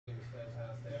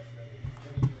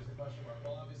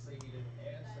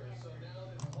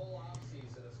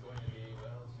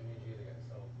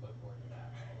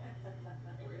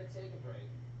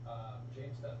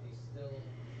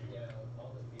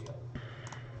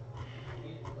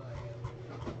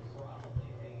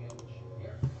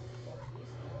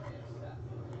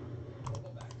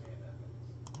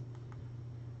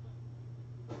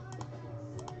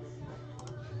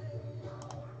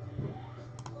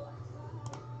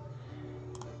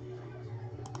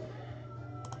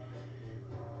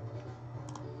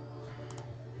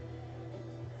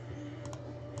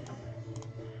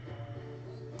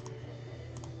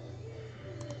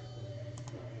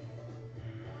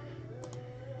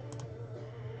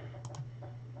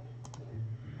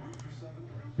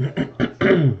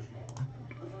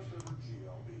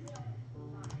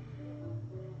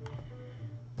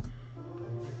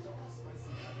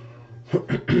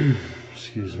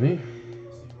Excuse me.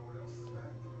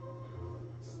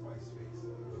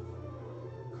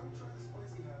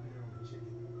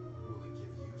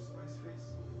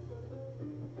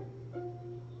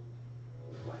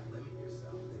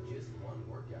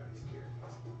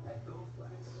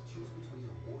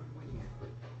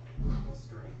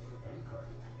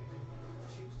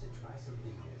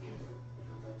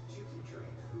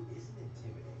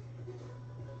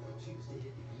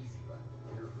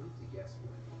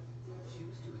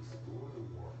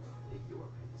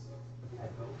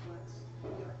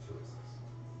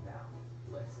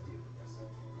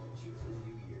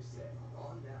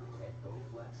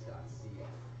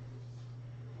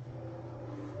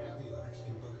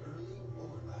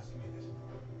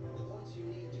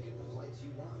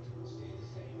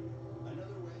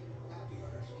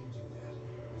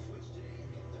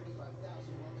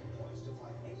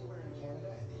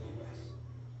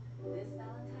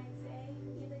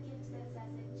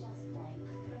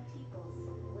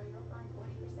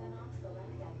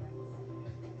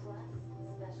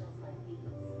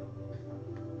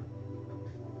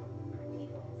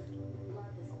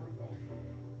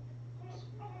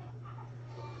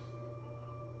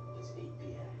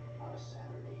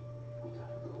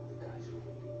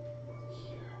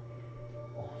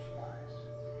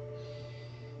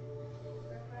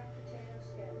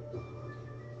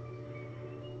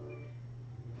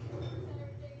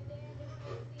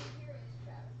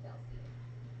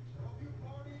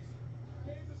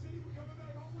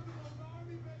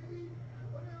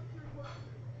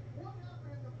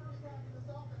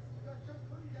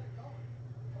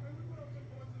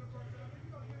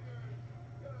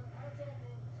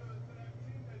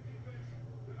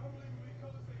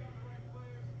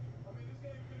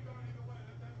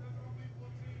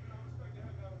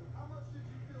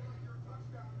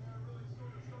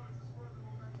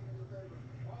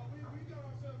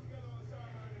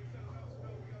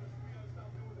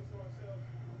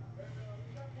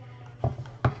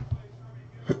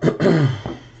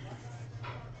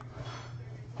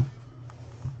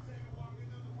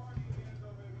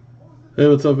 Hey,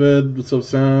 what's up, Ed? What's up,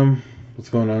 Sam? What's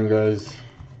going on, guys?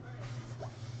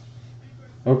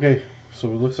 Okay,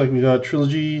 so it looks like we got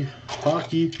Trilogy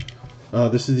Hockey.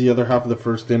 This is the other half of the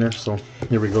first dinner, so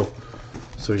here we go.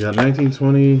 So we got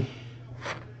 1920,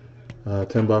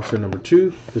 10 boxer number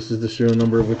 2. This is the serial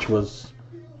number, which was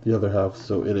the other half,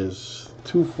 so it is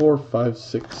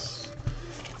 2456.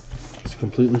 It's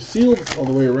completely sealed all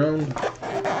the way around.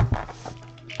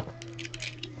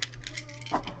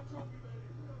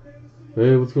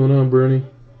 Hey, what's going on, Bernie?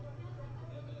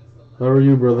 How are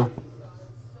you, brother?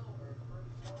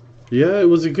 Yeah, it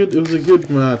was a good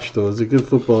match though. It was a good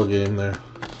football game there.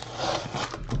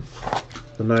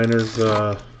 The Niners,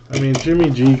 I mean, Jimmy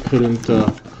G couldn't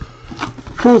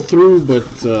pull through, but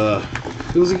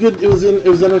it was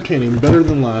entertaining, better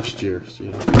than last year's,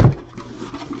 you know.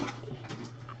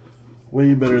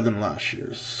 Way better than last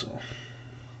year's. So.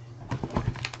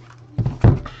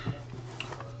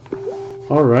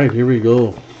 All right, here we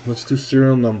go. Let's do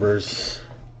serial numbers.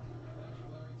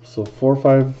 So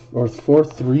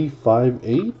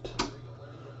 4358,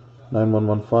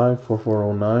 9115,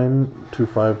 4409,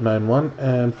 2591,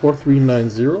 and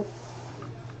 4390.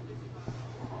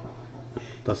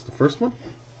 That's the first one.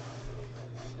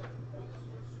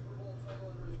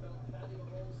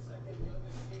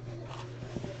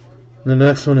 The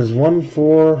next one is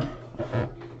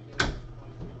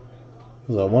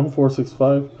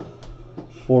 1465,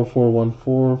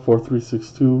 4414,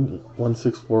 4362,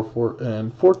 1644,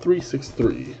 and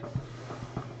 4363.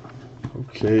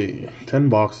 Okay, 10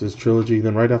 boxes, Trilogy.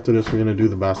 Then right after this, we're going to do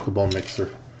the basketball mixer.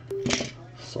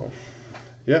 So,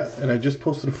 yeah, and I just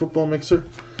posted a football mixer.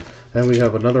 And we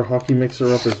have another hockey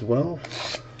mixer up as well.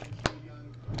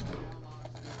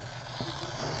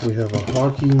 We have a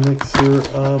hockey mixer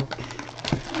up.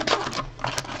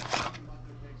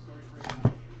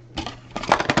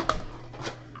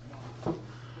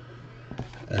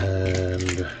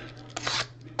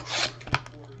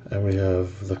 And we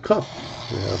have the cup.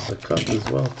 We have the cup as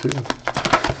well too.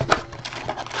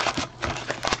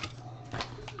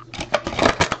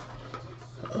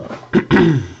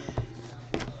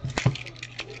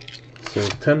 So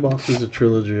 10 boxes of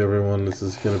Trilogy, everyone. This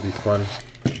is going to be fun.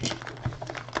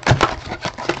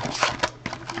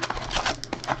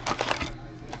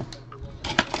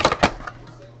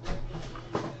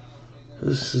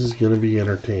 This is going to be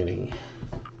entertaining.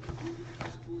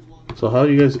 So what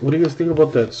do you guys think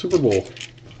about that Super Bowl?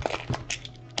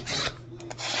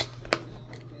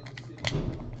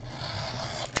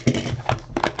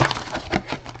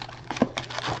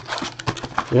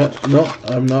 Yeah, no,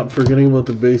 I'm not forgetting about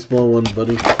the baseball one,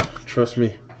 buddy. Trust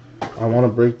me. I want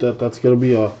to break that. That's gonna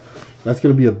be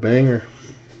a banger.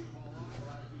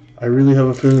 I really have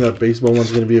a feeling that baseball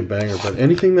one's gonna be a banger. But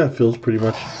anything that fills pretty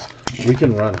much, we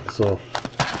can run. So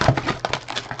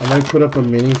I might put up a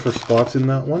mini for spots in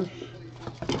that one.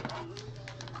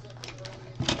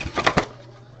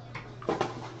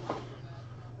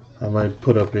 I might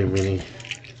put up a mini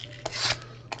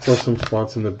for some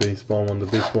spots in the baseball one. The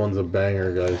baseball one's a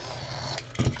banger, guys.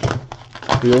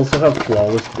 We also have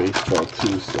flawless baseball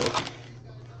too, so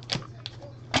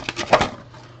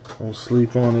don't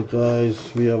sleep on it,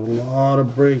 guys. We have a lot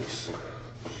of breaks,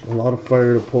 a lot of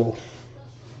fire to pull.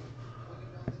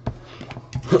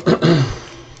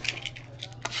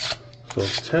 So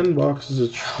 10 boxes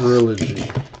of Trilogy.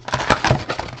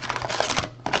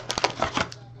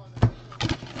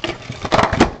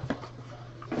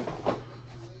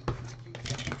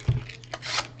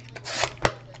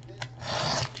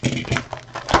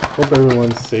 Hope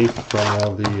everyone's safe from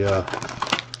all the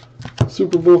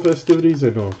Super Bowl festivities. I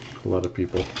know a lot of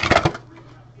people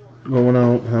going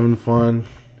out, having fun.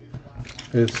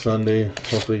 It's Sunday.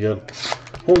 Hopefully get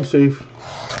home safe.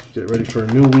 Get ready for a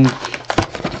new week.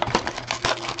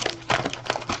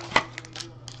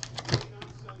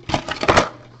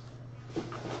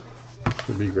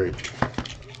 Should be great.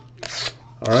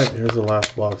 Alright, here's the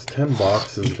last box. 10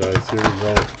 boxes, guys. Here we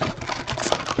go.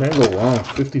 Can't go wrong.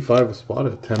 55 a spot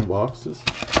at 10 boxes.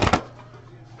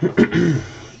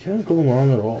 Can't go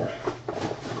wrong at all.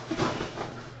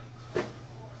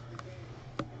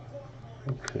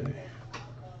 Okay.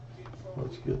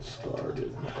 Let's get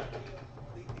started.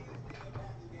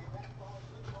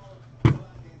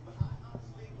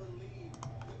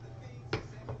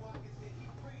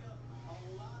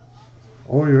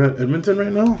 Oh, you're at Edmonton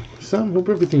right now? Sam, hope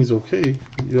everything's okay.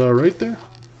 You alright there?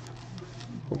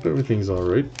 Hope everything's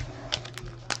alright.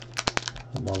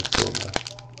 Mom's still there.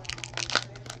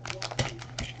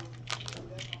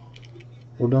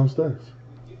 Go downstairs.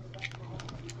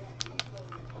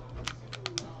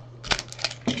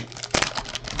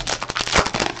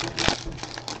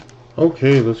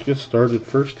 Okay, let's get started.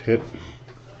 First hit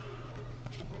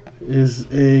is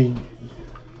a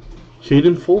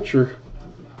Caden Fulcher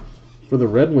for the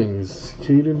Red Wings.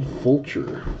 Caden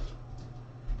Fulcher.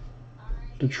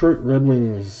 Detroit Red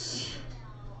Wings.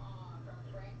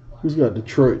 Who's got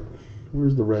Detroit?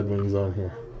 Where's the Red Wings on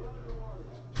here?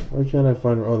 Why can't I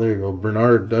find... Oh, there you go.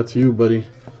 Bernard, that's you, buddy.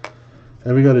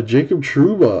 And we got a Jacob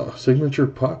Trouba signature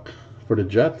puck for the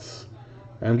Jets.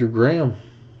 Andrew Graham.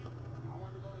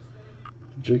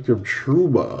 Jacob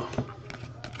Trouba.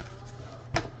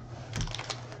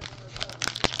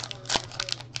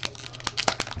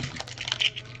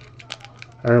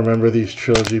 I remember these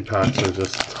Trilogy packs are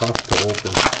just tough to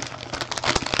open.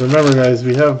 Remember, guys,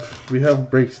 we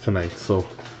have breaks tonight, so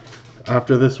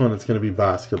after this one, it's going to be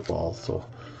basketball. So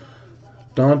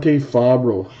Dante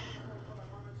Fabro.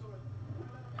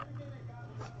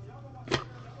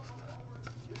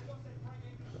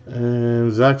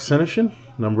 And Zach Senyshyn,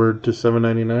 numbered to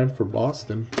 799 for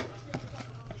Boston.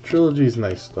 Trilogy's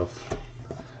nice stuff.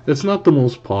 It's not the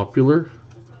most popular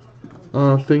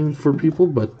thing for people,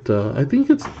 but I think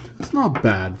it's not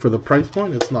bad for the price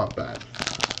point. It's not bad.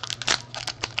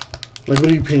 Like,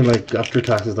 what are you paying, like, after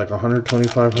taxes, like $125,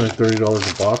 $130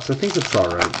 a box? I think it's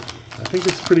alright. I think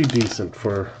it's pretty decent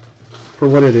for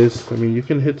what it is. I mean, you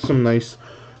can hit some nice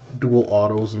dual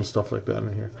autos and stuff like that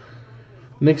in here.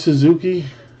 Nick Suzuki,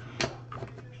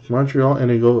 Montreal,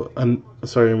 and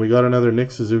and we got another Nick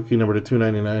Suzuki, number to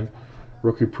 299,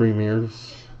 rookie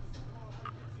premieres,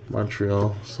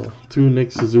 Montreal. So 2 Nick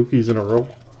Suzukis in a row.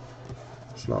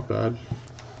 It's not bad.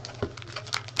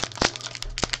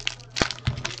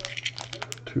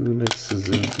 2 Nick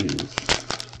Suzukis.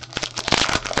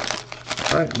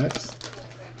 Alright, next.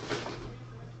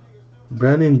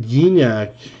 Brandon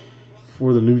Gignac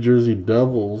for the New Jersey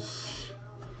Devils.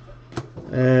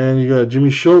 And you got Jimmy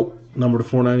Schultz, number to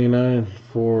 499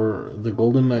 for the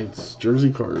Golden Knights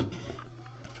jersey card.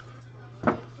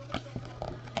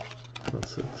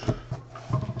 That's it.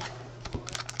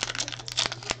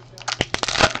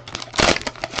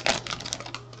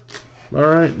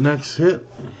 Alright, next hit.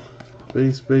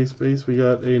 Base. We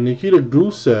got a Nikita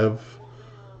Gusev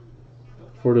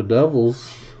for the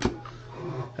Devils.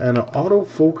 And an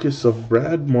autofocus of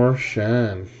Brad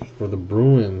Marchand for the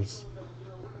Bruins.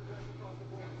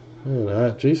 Look at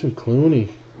that. Jason Clooney.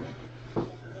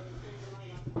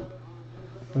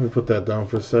 Let me put that down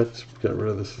for a sec. Get rid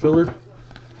of this filler.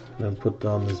 And then put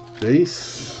down this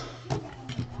base.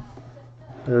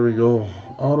 There we go.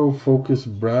 Autofocus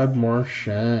Brad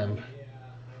Marchand.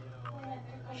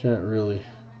 Can't really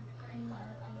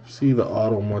see the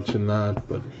auto much in that,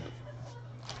 but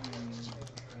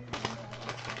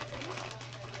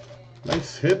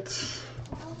nice hit.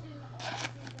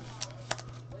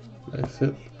 Nice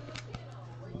hit.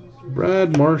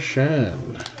 Brad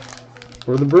Marchand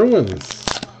for the Bruins.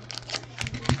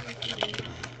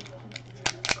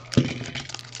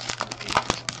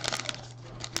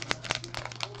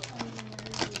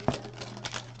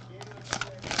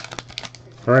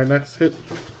 All right, next hit.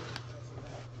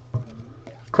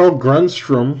 Carl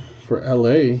Grundstrom for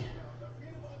LA.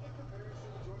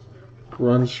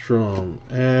 Grundstrom.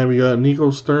 And we got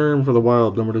Nico Sturm for the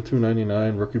Wild, number to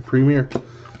 299, rookie premier.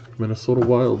 Minnesota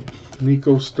Wild.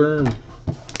 Nico Sturm.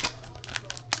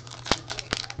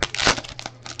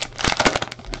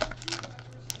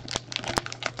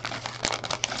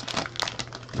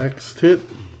 Next hit.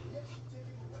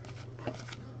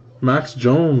 Max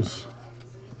Jones.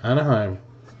 Anaheim.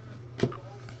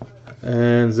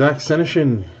 And Zach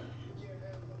Senyshyn,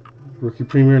 rookie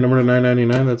premier, number to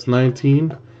 999. That's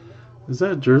 19. Is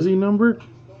that jersey numbered?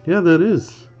 Yeah, that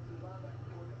is.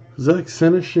 Zach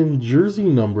Senyshyn jersey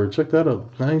number. Check that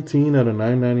out. 19 out of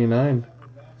 999.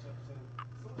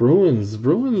 Bruins.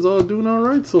 Bruins all doing all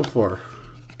right so far.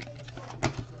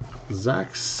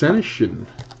 Zach Senyshyn.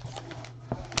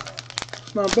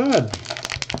 Not bad.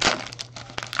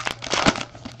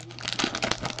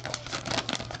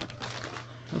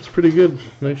 That's pretty good.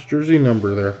 Nice jersey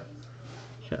number there.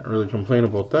 Can't really complain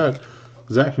about that.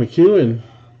 Zach McEwen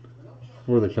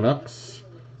for the Canucks.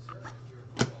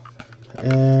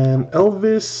 And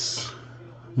Elvis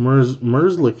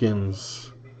Merzlikins,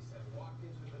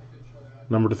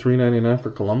 number to 399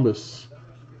 for Columbus.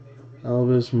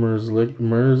 Elvis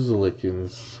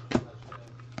Merzlikins.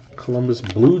 Columbus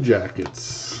Blue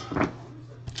Jackets.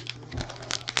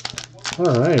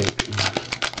 All right.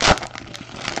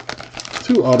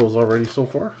 2 autos already so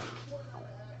far.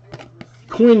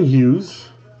 Quinn Hughes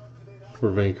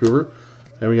for Vancouver.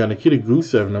 And we got Nikita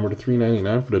Gusev, number to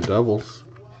 399 for the Devils.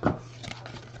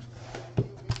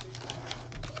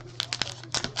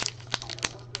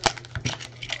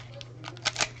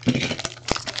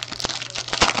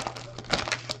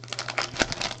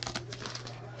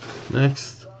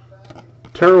 Next,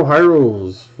 Taro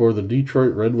Hiros for the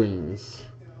Detroit Red Wings.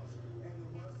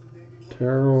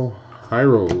 Taro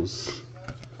Hiros.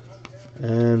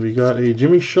 And we got a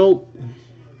Jimmy Schultz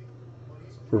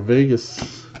for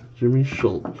Vegas. Jimmy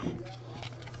Schultz.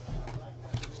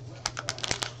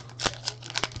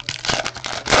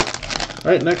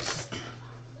 Alright, next.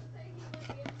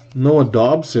 Noah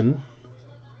Dobson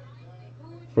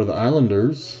for the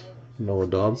Islanders. Noah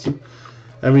Dobson.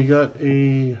 And we got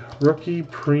a rookie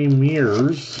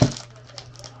premiers.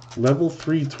 Level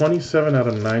 3, 27 out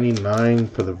of 99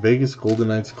 for the Vegas Golden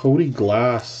Knights. Cody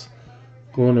Glass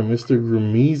going to Mr.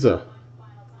 Grumiza.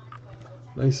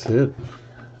 Nice hit.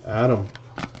 Adam.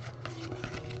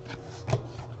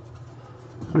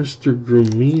 Mr.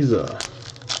 Grumiza.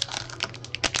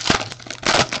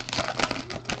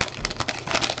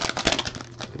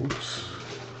 Oops.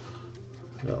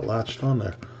 Got latched on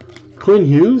there. Quinn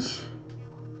Hughes.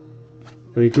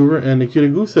 Vancouver. And Nikita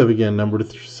Gusev again, number to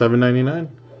 799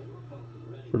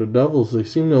 for the Devils. They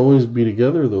seem to always be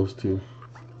together, those two.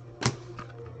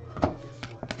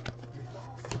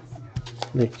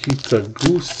 Nikita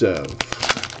Gusev.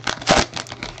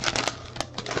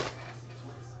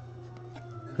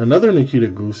 Another Nikita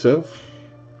Gusev.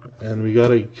 And we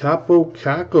got a Capo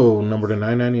Caco, number to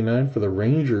 999 for the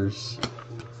Rangers.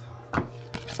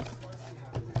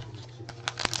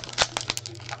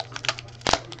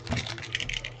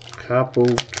 Capo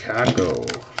Caco.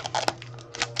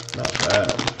 Not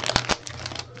bad.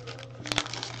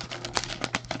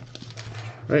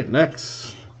 Right,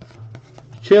 next.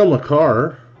 Cale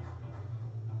Makar.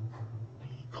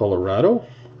 Colorado.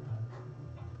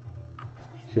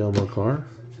 Cale Makar.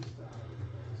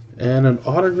 And an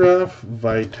autograph,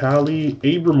 Vitaly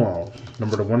Abramov,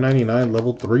 number to 199,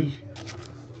 level 3,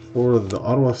 for the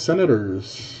Ottawa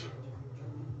Senators.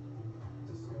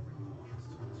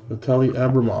 Vitaly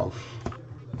Abramov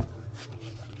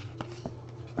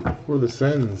for the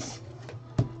Sens.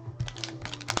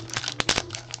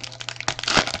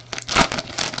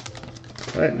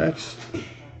 All right, next.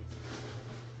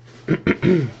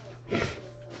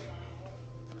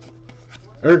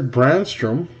 Eric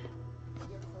Brandstrom,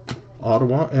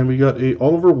 Ottawa, and we got a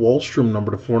Oliver Wahlstrom,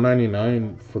 number to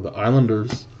 499 for the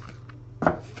Islanders.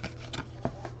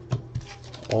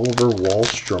 Oliver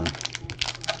Wahlstrom.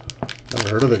 Never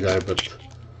heard of the guy, but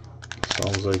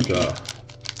sounds like that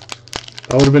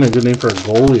would have been a good name for a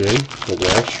goalie, eh? The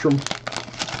Wahlstrom.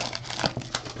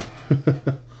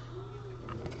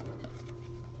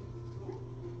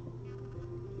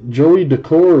 Joey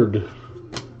Decord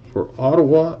for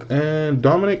Ottawa, and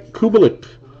Dominic Kubalik,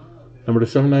 number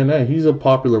 799. He's a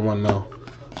popular one now.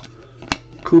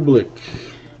 Kubalik.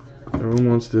 Everyone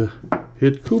wants to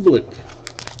hit Kubalik.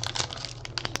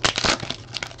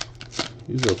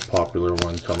 He's a popular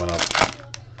one coming up.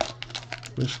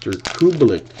 Mr.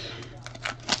 Kubalik.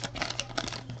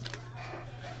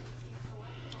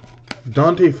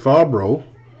 Dante Fabro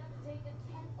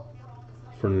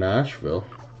for Nashville.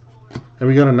 And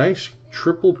we got a nice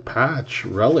triple patch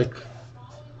relic.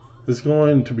 This is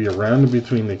going to be a random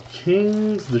between the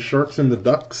Kings, the Sharks, and the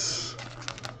Ducks.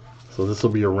 So this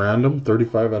will be a random,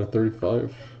 35 out of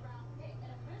 35.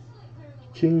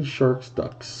 Kings, Sharks,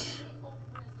 Ducks.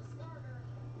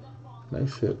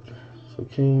 Nice hit. So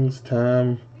Kings,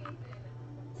 Tam,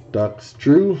 Ducks,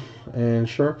 Drew, and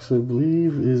Sharks, I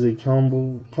believe, is a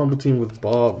combo team with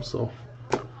Bob. So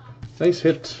nice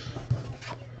hit.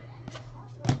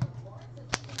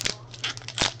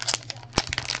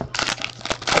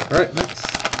 All right, next.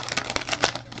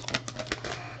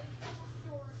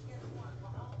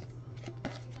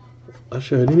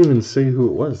 Actually, I didn't even say who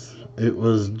it was. It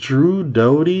was Drew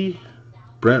Doughty,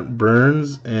 Brent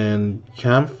Burns, and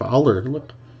Cam Fowler.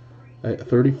 Look,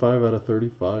 35 out of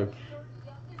 35.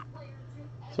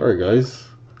 Sorry, guys.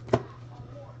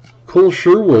 Cole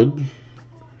Sherwood,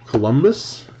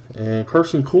 Columbus, and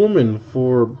Carson Kuhlman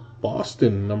for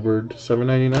Boston, numbered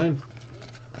 799.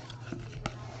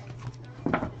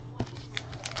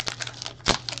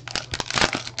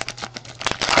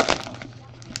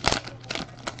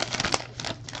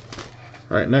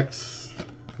 All right, next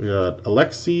we got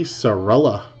Alexi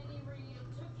Sarella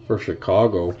for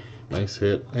Chicago. Nice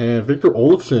hit. And Victor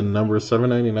Olofsson, number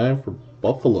 799 for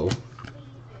Buffalo.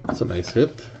 That's a nice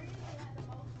hit.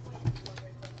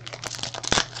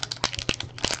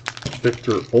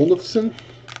 Victor Olofsson.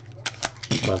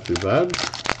 Not too bad.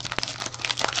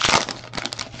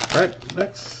 All right,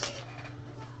 next.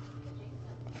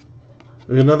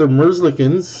 We got another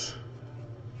Merzlikins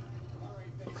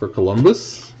for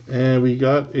Columbus. And we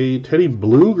got a Teddy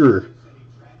Bluger,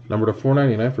 number to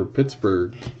 499 for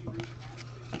Pittsburgh.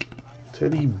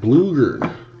 Teddy Bluger.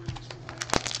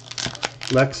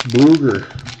 Lex Bluger.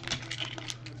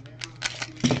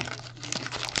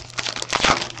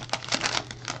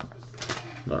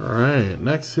 Alright,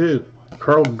 next hit.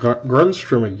 Carl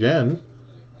Grundstrom again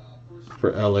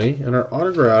for LA. And our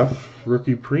autograph,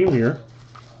 rookie premier.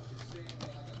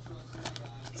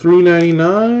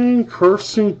 $3.99,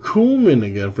 Carson Kuhlman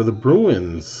again for the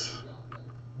Bruins.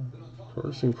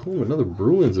 Carson Kuhlman, another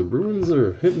Bruins. The Bruins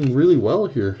are hitting really well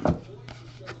here.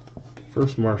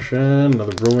 First Marchand,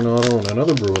 another Bruin auto, and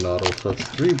another Bruin auto. So that's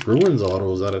 3 Bruins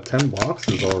autos out of 10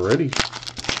 boxes already.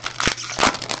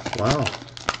 Wow.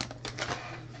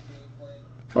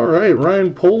 Alright,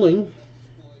 Ryan Poling.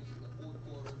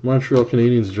 Montreal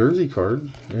Canadiens jersey card.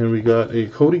 And we got a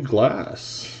Cody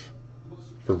Glass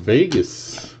for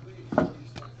Vegas.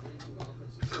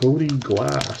 Cody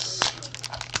Glass.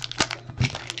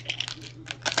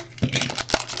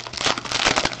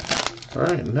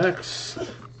 Alright, next.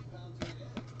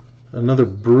 Another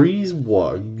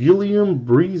Brisebois. Guillaume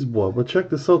Brisebois. But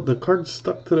check this out. The card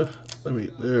stuck to the...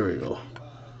 there we go.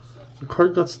 The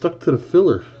card got stuck to the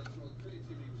filler.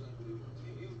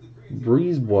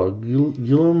 Brisebois.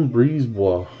 Guillaume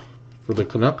Brisebois for the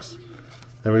Canucks.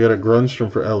 And we got a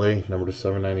Grundstrom for LA, number to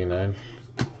 799.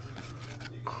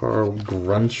 Carl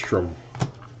Grundstrom.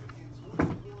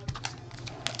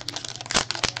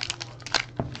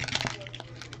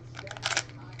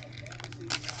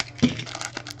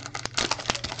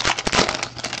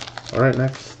 Alright,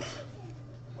 next.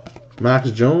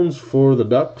 Max Jones for the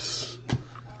Ducks.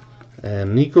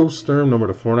 And Nico Sturm, number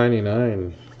to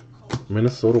 499.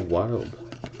 Minnesota Wild.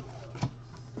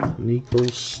 Nico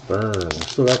Sturm.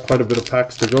 Still got quite a bit of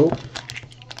packs to go.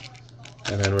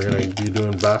 And then we're going to be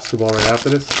doing basketball right after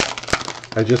this.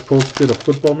 I just posted a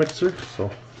football mixer,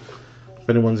 so if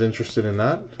anyone's interested in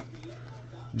that.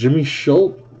 Jimmy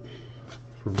Schultz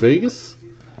for Vegas.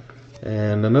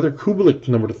 And another Kubalik,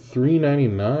 number to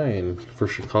 399 for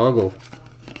Chicago.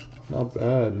 Not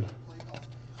bad.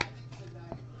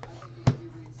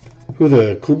 Who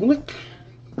the Kubalik?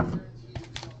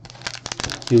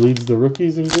 He leads the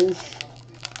rookies in goals.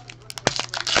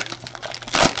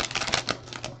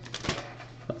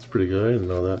 That's pretty good. I didn't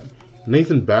know that.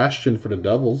 Nathan Bastian for the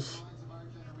Devils.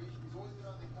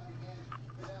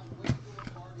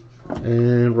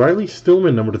 And Riley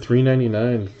Stillman, number to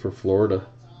 399 for Florida.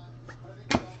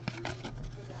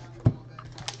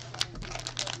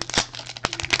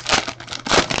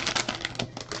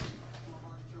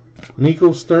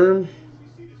 Nico Sturm,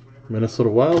 Minnesota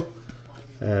Wild.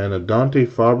 And a Dante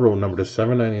Fabro number to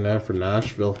 799 for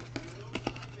Nashville.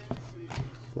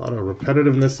 A lot of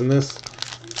repetitiveness in this,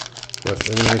 but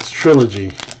I mean, it's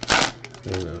Trilogy.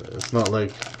 It's not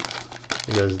like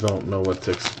you guys don't know what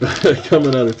to expect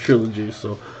coming out of Trilogy.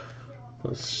 So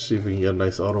let's see if we can get a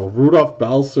nice auto. Rudolph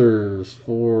Balcers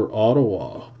for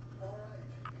Ottawa.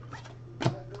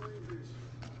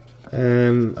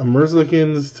 And a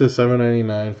Merzlikins to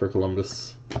 799 for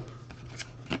Columbus.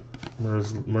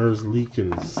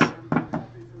 Merzlikins.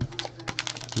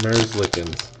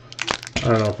 I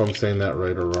don't know if I'm saying that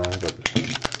right or wrong, but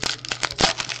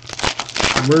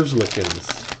Merzlikins.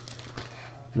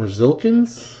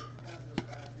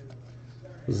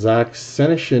 Zach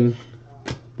Senyshyn,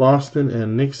 Boston,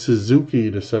 and Nick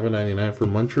Suzuki to 799 for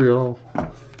Montreal.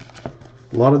 A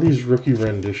lot of these rookie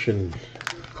rendition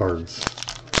cards,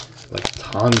 like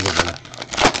tons of them.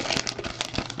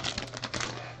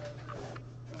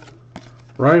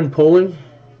 Ryan Poling,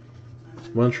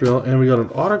 Montreal, and we got an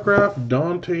autograph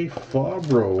Dante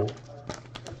Fabro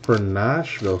for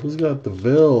Nashville. Who's got the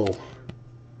Ville?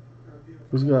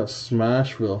 Who's got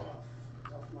Smashville?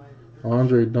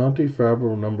 Andre Dante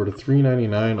Fabro number to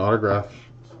 399 autograph.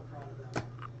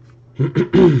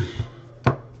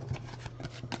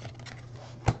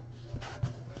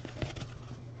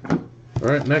 All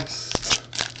right, next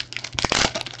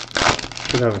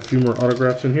should have a few more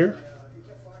autographs in here.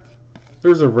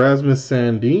 There's a Rasmus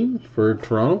Sandin for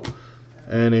Toronto,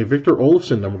 and a Victor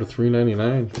Olofsson number to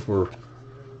 399 for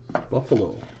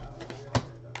Buffalo.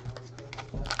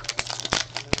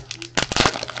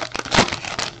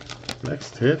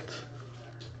 Next hit,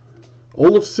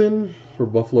 Olofsson for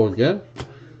Buffalo again,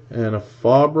 and a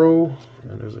Fabro,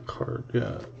 and there's a card,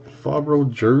 yeah, Fabro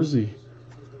jersey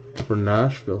for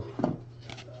Nashville.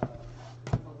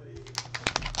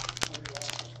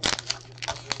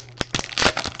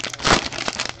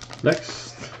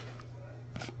 Next,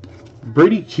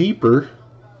 Brady Keeper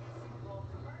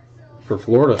for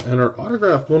Florida, and our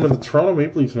autograph one of the Toronto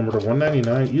Maple Leafs number to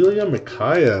 199, Ilya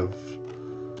Mikheyev.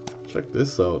 Check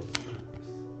this out.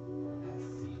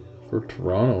 For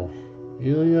Toronto,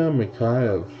 Ilya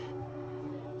Mikheyev,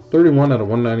 31 out of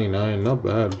 199, not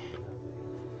bad.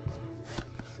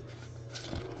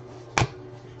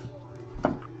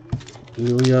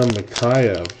 Ilya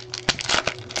Mikheyev.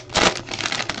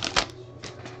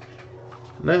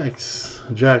 Next,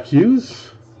 Jack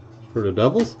Hughes for the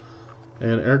Devils,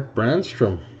 and Eric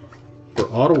Brandstrom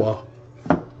for Ottawa.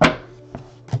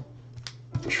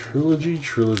 Trilogy.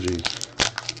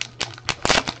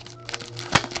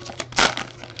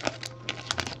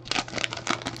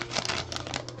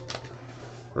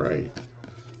 Right.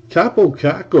 Capo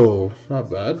Caco, not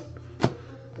bad.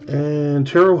 And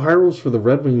Taro Hyros for the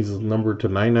Red Wings is numbered to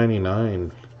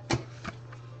 999.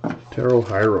 Taro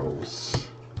Hyros.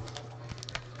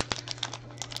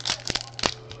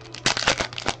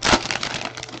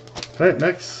 Alright,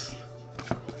 next.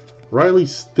 Riley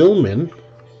Stillman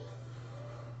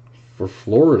for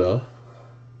Florida.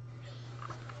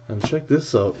 And check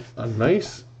this out. A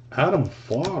nice Adam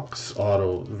Fox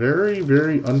auto. Very,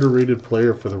 very underrated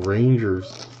player for the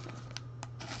Rangers.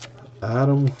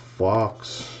 Adam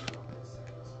Fox.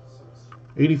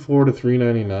 84 to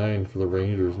 399 for the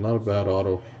Rangers. Not a bad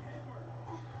auto.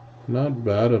 Not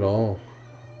bad at all.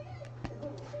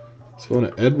 Let's go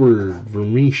to Edward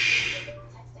Vermeesh.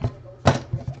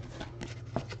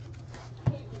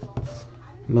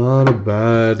 Not a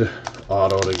bad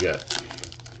auto to get.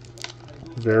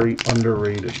 Very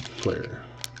underrated player.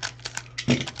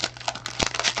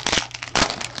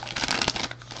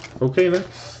 Okay,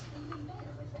 next.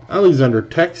 Alexander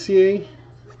Texier,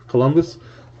 Columbus.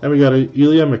 And we got a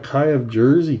Ilya Mikheyev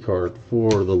jersey card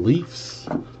for the Leafs.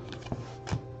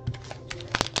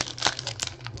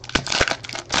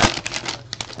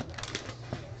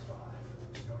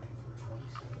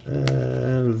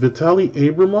 And Vitaly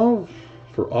Abramov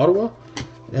for Ottawa.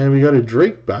 And we got a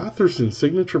Drake Batherson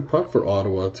signature puck for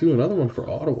Ottawa, too. Another one for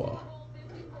Ottawa.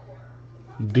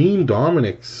 Dean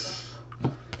Dominics.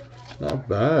 Not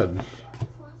bad.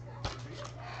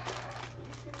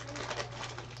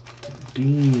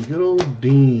 Dean, good old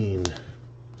Dean.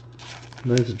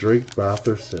 Nice Drake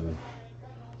Batherson.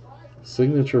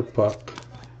 Signature puck.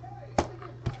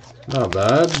 Not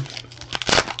bad.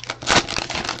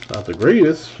 Not the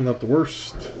greatest, not the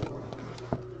worst.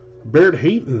 Baird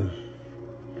Hayton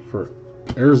for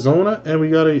Arizona. And we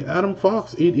got a Adam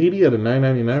Fox 880 out of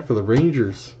 999 for the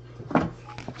Rangers.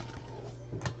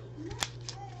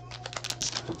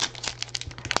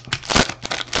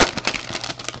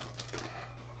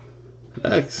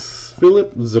 Next,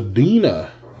 Philip Zadina.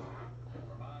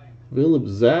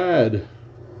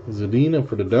 Zadina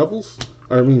for the Devils.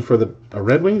 I mean for the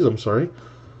Red Wings, I'm sorry.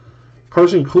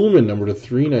 Carson Kuhlman, number to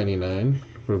 399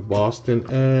 for Boston,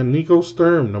 and Nico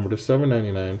Sturm, number to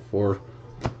 799 for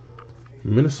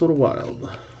Minnesota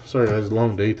Wild. Sorry guys,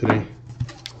 long day today.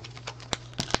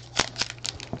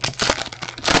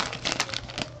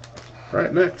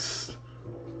 Alright, next.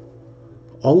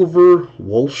 Oliver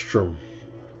Wahlstrom,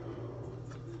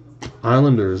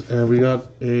 Islanders, and we got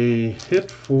a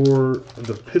hit for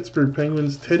the Pittsburgh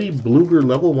Penguins, Teddy Bluger,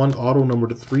 level 1 auto, number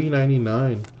to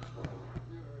 399.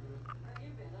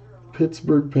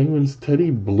 Pittsburgh Penguins,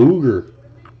 Teddy Bluger.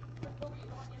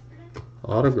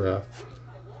 Autograph.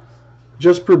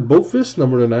 Jesper Boqvist,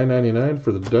 number to 999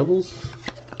 for the Devils.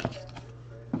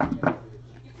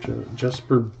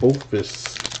 Jesper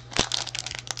Boqvist.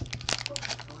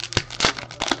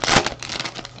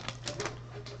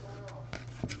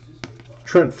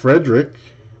 Trent Frederick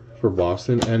for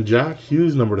Boston, and Jack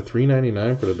Hughes, number to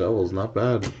 399 for the Devils. Not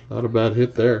bad. Not a bad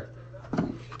hit there.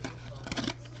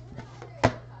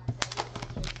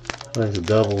 Nice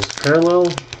Devils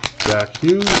parallel. Jack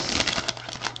Hughes.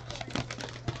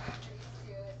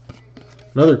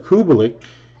 Another Kubalik.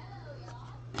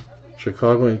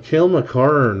 Chicago, and Cale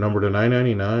Makar, number to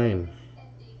 999.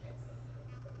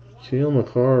 Cale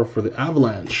Makar for the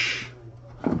Avalanche.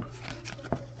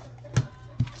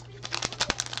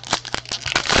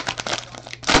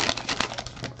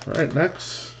 Alright,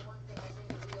 next.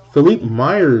 Philippe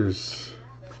Myers,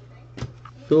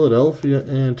 Philadelphia,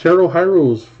 and Taro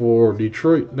Hyros for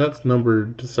Detroit. That's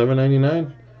numbered to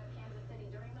 799.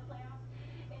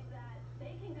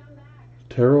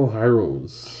 Taro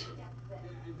Hyros.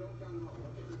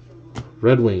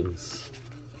 Red Wings.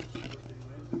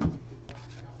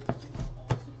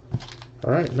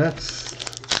 Alright, next.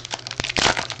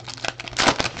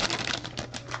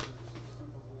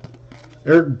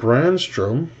 Eric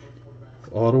Brandstrom,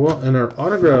 Ottawa, and our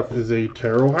autograph is a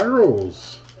Taro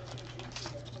Hyros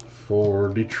for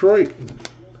Detroit.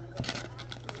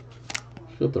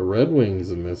 Got the Red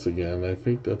Wings in this again. I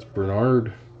think that's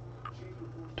Bernard.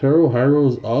 Taro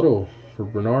Hyros auto for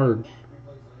Bernard.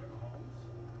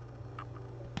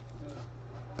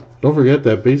 Don't forget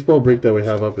that baseball break that we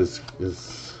have up is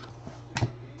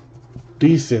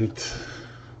decent.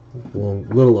 Well,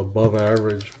 a little above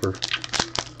average for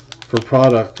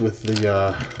product with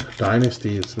the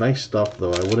Dynasty. It's nice stuff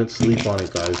though. I wouldn't sleep on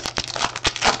it, guys.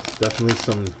 Definitely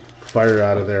some fire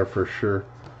out of there for sure.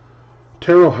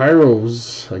 Taro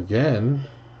Hyros again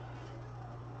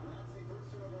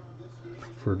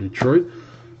for Detroit,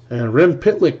 and Rem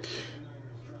Pitlick.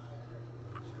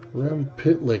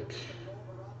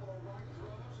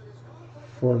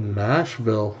 For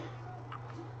Nashville.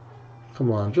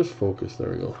 Come on, just focus.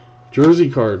 There we go. Jersey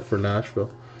card for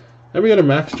Nashville. And we got a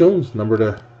Max Jones, number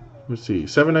to, let's see,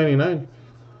 799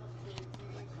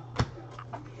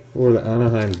 for the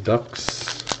Anaheim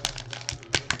Ducks.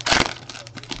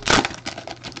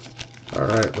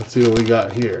 Alright, let's see what we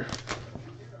got here.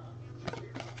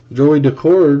 Joey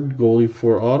Decord, goalie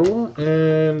for Ottawa,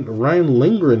 and Ryan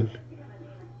Lindgren,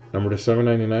 number to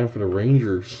 799 for the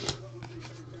Rangers.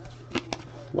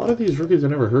 A lot of these rookies I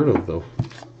never heard of, though.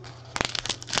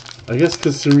 I guess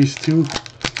because Series 2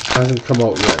 hasn't come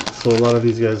out yet, so a lot of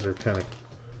these guys are kind of,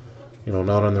 you know,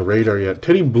 not on the radar yet.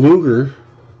 Teddy Bluger,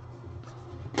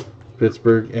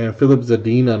 Pittsburgh, and Philip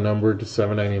Zadina, numbered to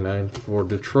 799 for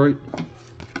Detroit.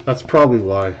 That's probably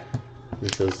why,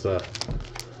 because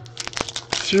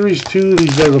Series 2,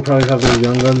 these guys will probably have their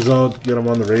young guns out, get them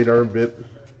on the radar a bit.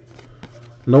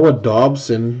 Noah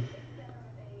Dobson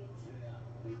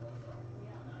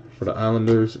for the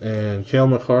Islanders, and Cale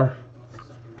Makar,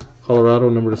 Colorado,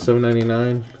 number to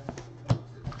 799.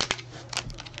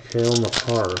 Cale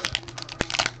Makar.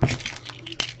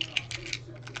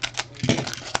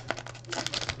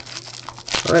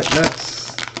 Alright,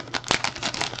 next.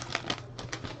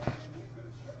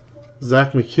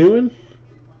 Zach McEwen,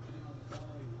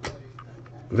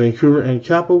 Vancouver, and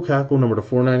Capo, number to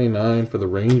 499 for the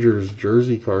Rangers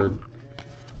jersey card.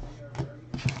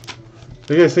 What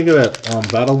do you guys think of that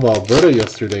Battle of Alberta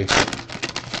yesterday?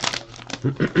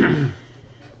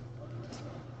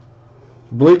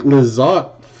 Blake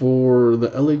Lizotte for the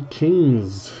LA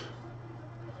Kings.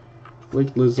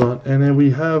 Blake Lizotte. And then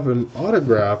we have an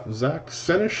autograph, Zach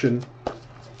Senyshyn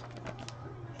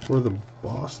for the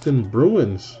Boston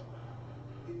Bruins.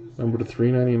 Number to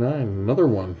 399. Another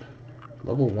one.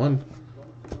 Level 1.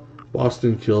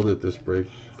 Boston killed it this break.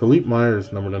 Philippe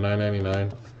Myers, number to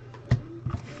 999.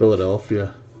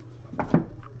 Philadelphia.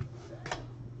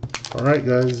 Alright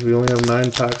guys, we only have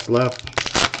 9 packs left.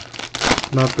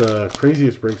 Not the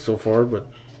craziest break so far, but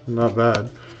not bad.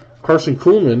 Carson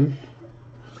Kuhlman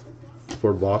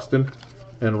for Boston.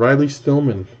 And Riley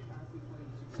Stillman,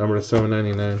 number to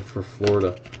 799 for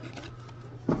Florida.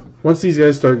 Once these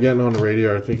guys start getting on the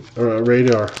radar, I think,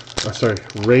 radar,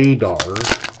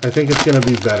 I think it's going to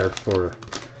be better for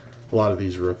a lot of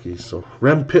these rookies. So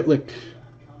Rem Pitlick,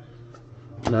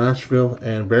 Nashville,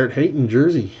 and Barrett Hayton,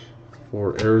 Jersey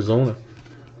for Arizona.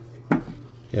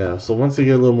 Yeah, so once they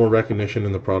get a little more recognition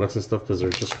in the products and stuff, because they're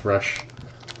just fresh,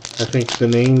 I think the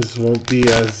names won't be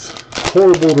as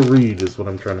horrible to read, is what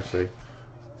I'm trying to say.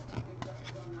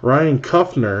 Ryan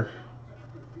Kuffner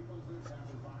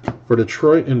for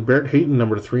Detroit, and Barrett Hayton,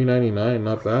 number 399,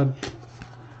 not bad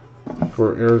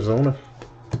for Arizona.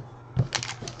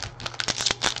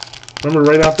 Remember,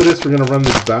 right after this, we're going to run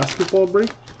this basketball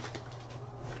break.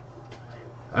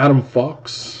 Adam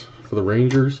Fox for the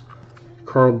Rangers.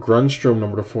 Carl Grunstrom,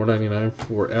 number to 499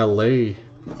 for LA.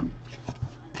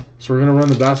 So we're going to run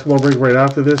the basketball break right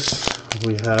after this.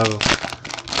 We have,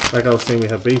 like I was saying, we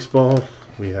have baseball.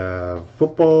 We have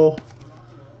football.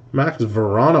 Max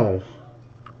Verano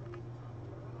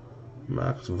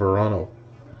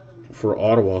for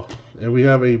Ottawa. And we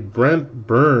have a Brent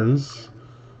Burns,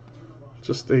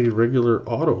 just a regular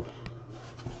auto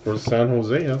for San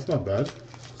Jose. That's not bad.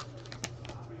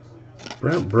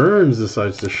 Brent Burns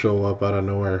decides to show up out of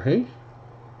nowhere. Hey,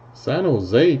 San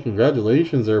Jose,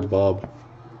 congratulations there, Bob.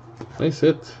 Nice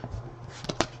hit.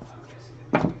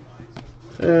 And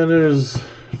there's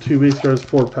 2 base cards,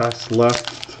 4 packs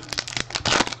left.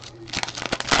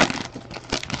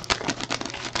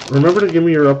 Remember to give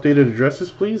me your updated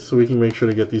addresses, please, so we can make sure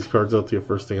to get these cards out to you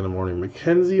first thing in the morning.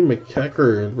 Mackenzie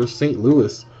McKecker for St.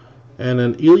 Louis. And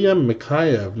then Ilya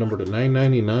Mikheyev, number to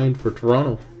 999 for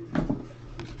Toronto.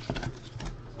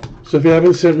 So if you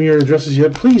haven't sent me your addresses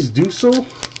yet, please do so,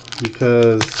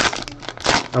 because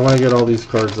I want to get all these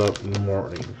cards out in the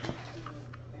morning.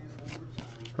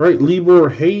 Alright, Libor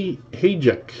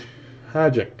Hajek,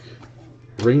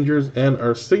 Rangers, and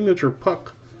our signature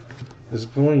puck is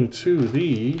going to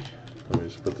the, let me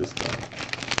just put this down,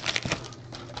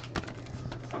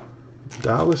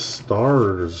 Dallas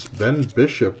Stars, Ben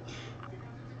Bishop,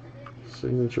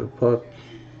 signature puck.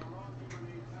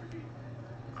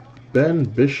 Ben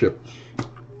Bishop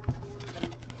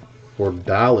for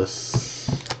Dallas.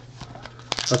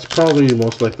 That's probably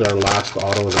most likely our last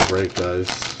auto of the break, guys.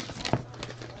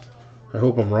 I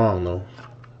hope I'm wrong, though.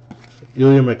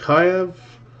 Ilya Mikheyev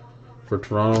for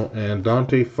Toronto, and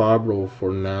Dante Fabro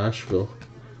for Nashville.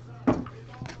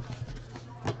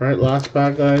 Alright, last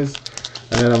pack, guys.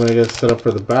 And then I'm going to get set up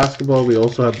for the basketball. We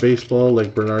also have baseball,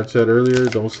 like Bernard said earlier.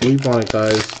 Don't sleep on it,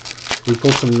 guys. We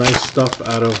pulled some nice stuff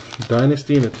out of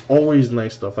Dynasty, and it's always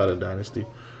nice stuff out of Dynasty.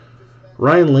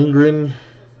 Ryan Lindgren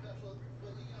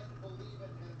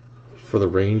for the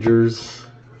Rangers.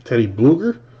 Teddy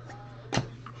Bluger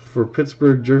for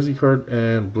Pittsburgh, jersey card.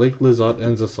 And Blake Lizotte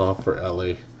ends us off for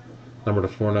LA, number to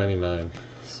 499.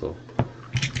 So,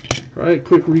 alright,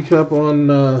 quick recap on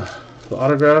the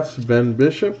autographs. Ben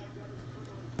Bishop.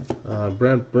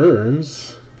 Brent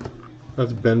Burns.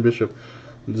 That's Ben Bishop.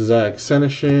 Zach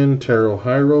Senyshyn, Taro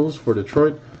Hirose for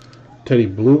Detroit. Teddy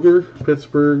Bluger,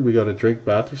 Pittsburgh. We got a Drake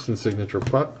Batherson signature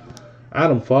puck.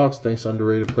 Adam Fox, nice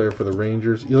underrated player for the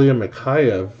Rangers. Ilya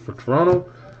Mikheyev for Toronto.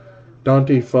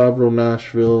 Dante Fabro,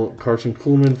 Nashville. Carson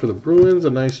Kuhlman for the Bruins. A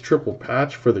nice triple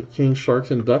patch for the Kings,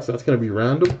 Sharks, and Ducks. That's going to be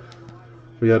random.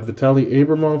 We had Vitaly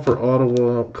Abramov for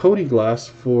Ottawa. Cody Glass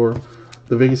for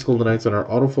the Vegas Golden Knights, and our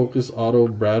autofocus auto,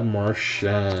 Brad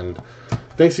Marchand.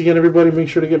 Thanks again, everybody. Make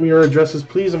sure to get me your addresses,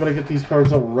 please. I'm going to get these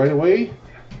cards out right away.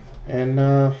 And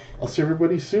I'll see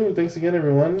everybody soon. Thanks again,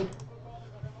 everyone.